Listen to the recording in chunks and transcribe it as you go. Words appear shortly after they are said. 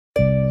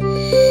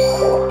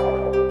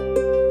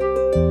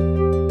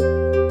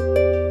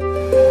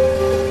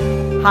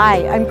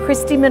Hi, I'm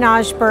Kristy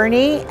Manage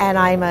Bernie, and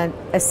I'm an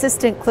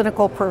assistant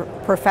clinical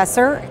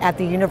professor at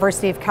the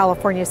University of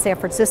California, San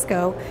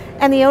Francisco,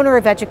 and the owner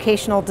of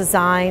Educational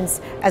Designs,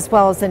 as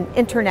well as an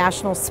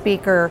international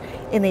speaker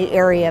in the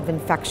area of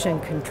infection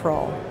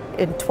control.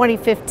 In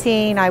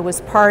 2015, I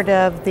was part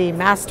of the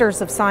Masters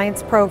of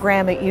Science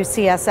program at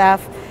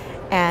UCSF,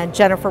 and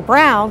Jennifer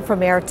Brown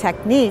from Air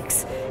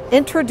Techniques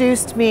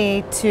introduced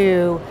me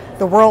to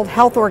the World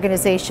Health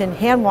Organization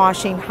hand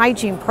washing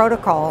hygiene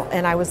protocol,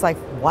 and I was like,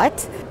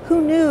 what?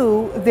 Who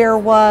knew there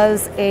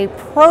was a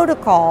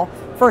protocol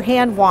for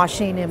hand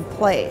washing in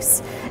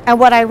place? And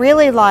what I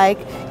really like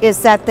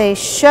is that they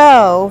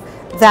show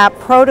that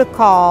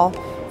protocol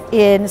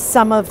in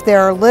some of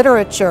their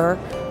literature,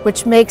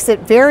 which makes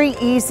it very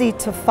easy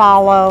to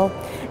follow.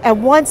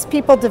 And once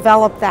people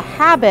develop the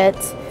habit,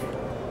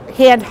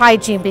 hand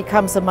hygiene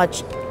becomes a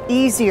much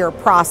easier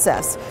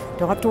process.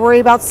 Don't have to worry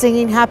about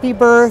singing happy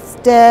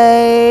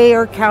birthday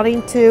or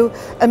counting to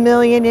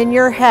 1,000,000 in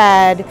your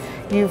head.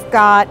 You've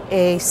got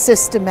a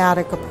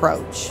systematic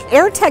approach.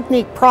 Air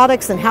Technique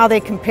products and how they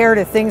compare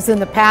to things in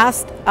the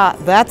past,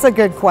 that's a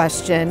good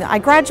question. I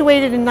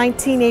graduated in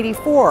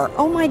 1984.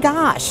 Oh my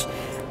gosh,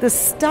 the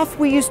stuff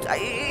we used to,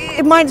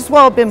 it might as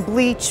well have been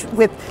bleach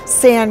with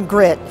sand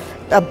grit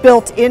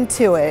built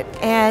into it.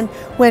 And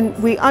when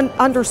we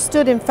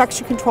understood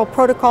infection control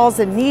protocols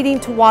and needing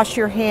to wash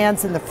your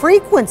hands and the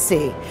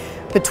frequency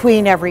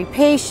between every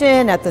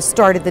patient, at the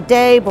start of the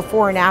day,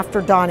 before and after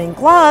donning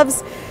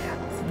gloves,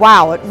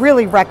 wow, it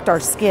really wrecked our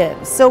skin.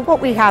 So what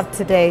we have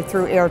today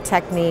through Air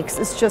Techniques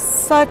is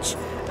just such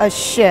a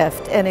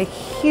shift and a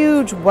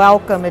huge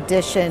welcome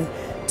addition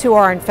to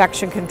our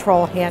infection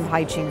control hand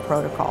hygiene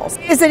protocols.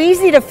 Is it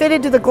easy to fit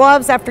into the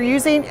gloves after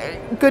using?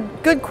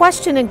 Good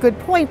question and good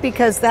point,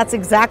 because that's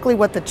exactly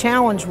what the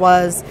challenge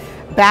was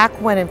back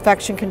when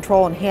infection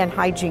control and hand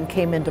hygiene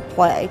came into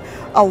play.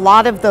 A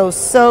lot of those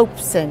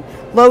soaps and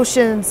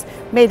lotions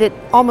made it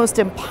almost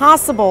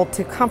impossible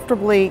to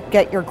comfortably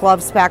get your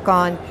gloves back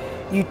on.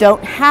 You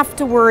don't have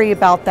to worry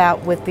about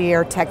that with the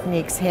Air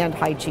Techniques hand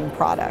hygiene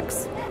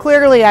products.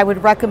 Clearly, I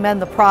would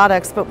recommend the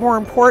products, but more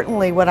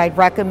importantly, what I'd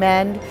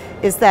recommend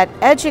is that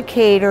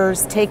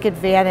educators take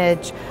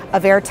advantage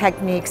of Air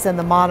Techniques and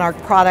the Monarch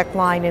product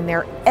line in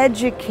their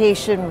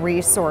education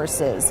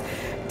resources.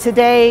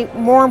 Today,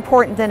 more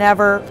important than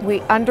ever,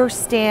 we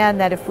understand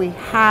that if we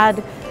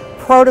had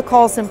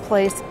protocols in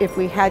place, if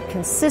we had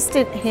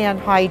consistent hand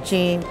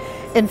hygiene,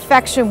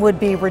 infection would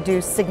be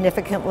reduced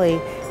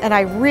significantly. And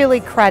I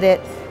really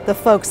credit the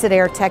folks at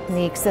Air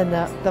Techniques and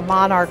the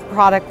Monarch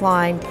product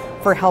line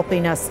for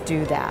helping us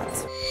do that.